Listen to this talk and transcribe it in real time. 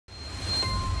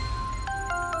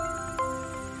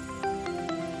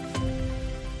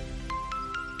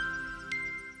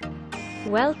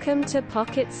Welcome to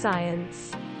Pocket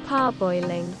Science.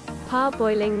 Parboiling.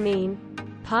 Parboiling mean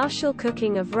partial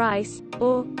cooking of rice,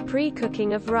 or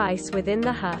pre-cooking of rice within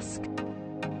the husk.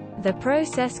 The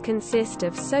process consists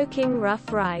of soaking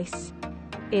rough rice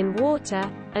in water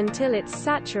until it's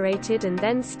saturated and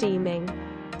then steaming.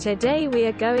 Today we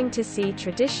are going to see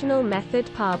traditional method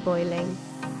parboiling.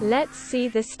 Let's see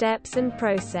the steps and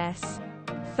process.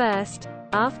 First,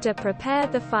 after prepare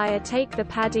the fire, take the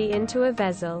paddy into a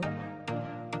vessel.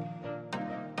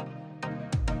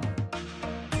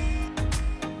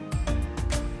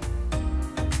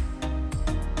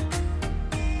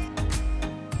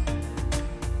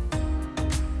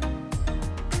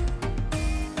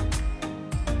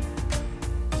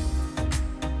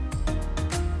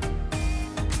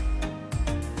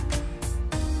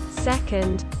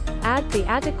 Second, add the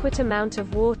adequate amount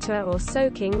of water or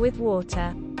soaking with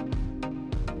water.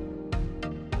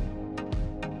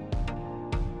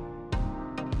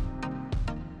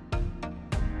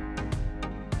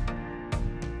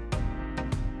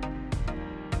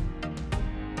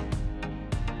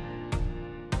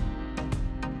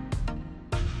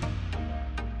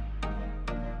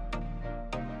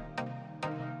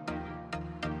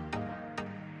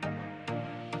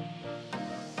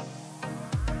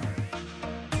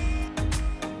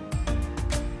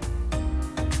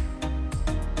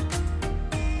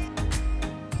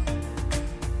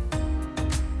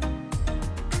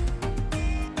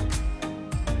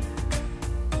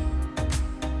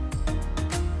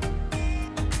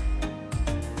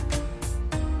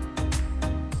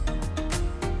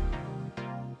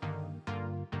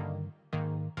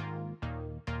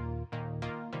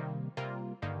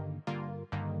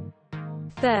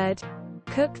 Third,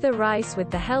 cook the rice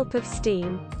with the help of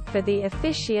steam. For the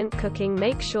efficient cooking,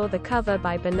 make sure the cover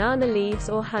by banana leaves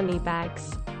or honey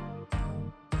bags.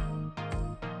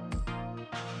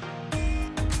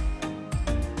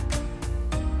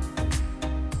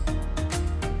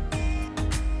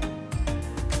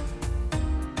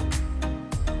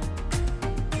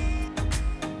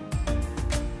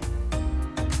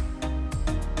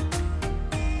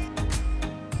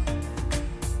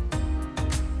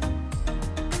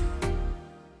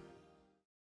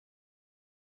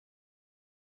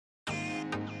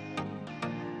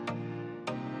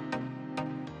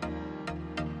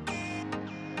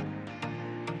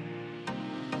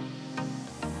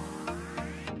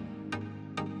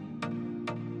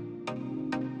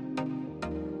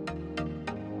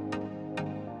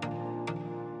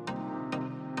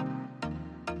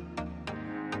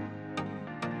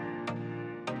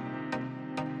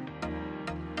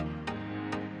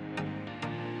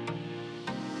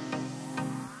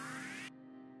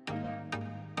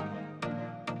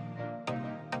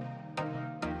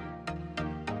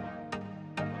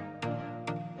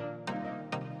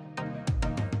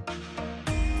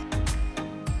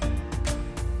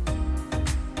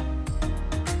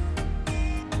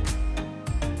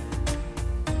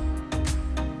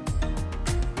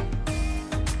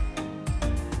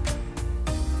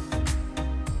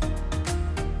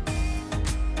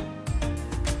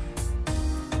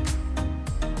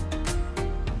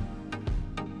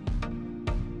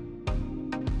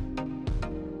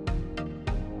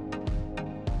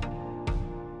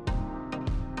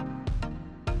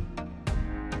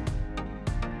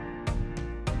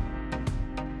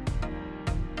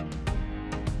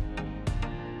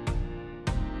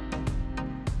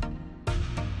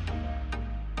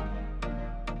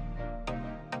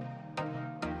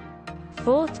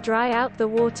 Fourth, dry out the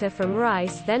water from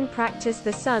rice, then practice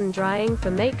the sun drying for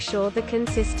make sure the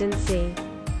consistency.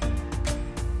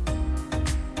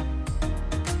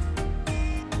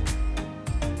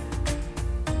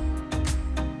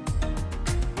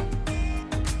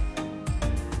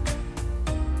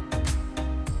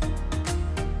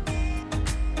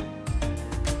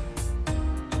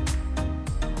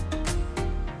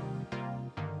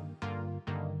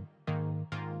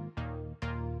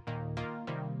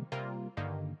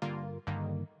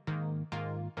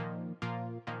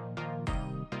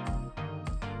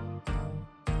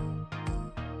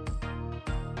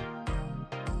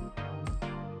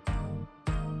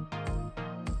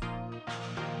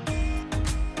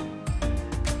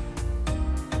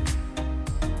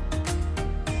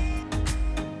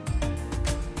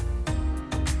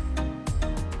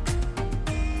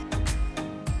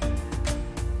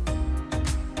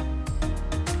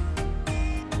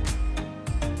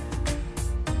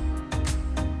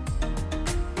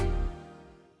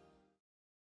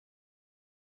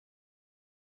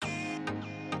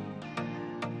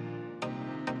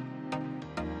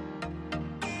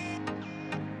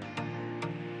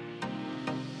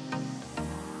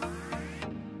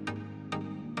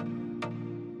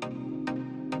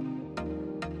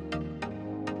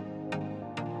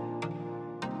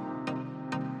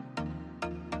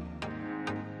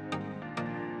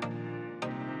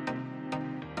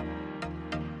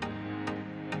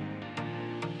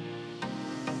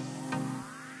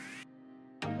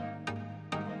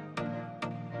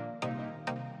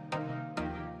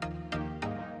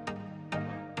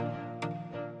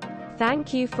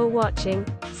 Thank you for watching.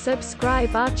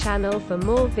 Subscribe our channel for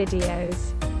more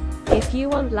videos. If you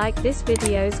want like this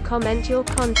videos, comment your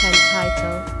content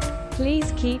title.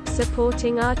 Please keep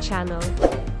supporting our channel.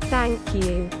 Thank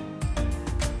you.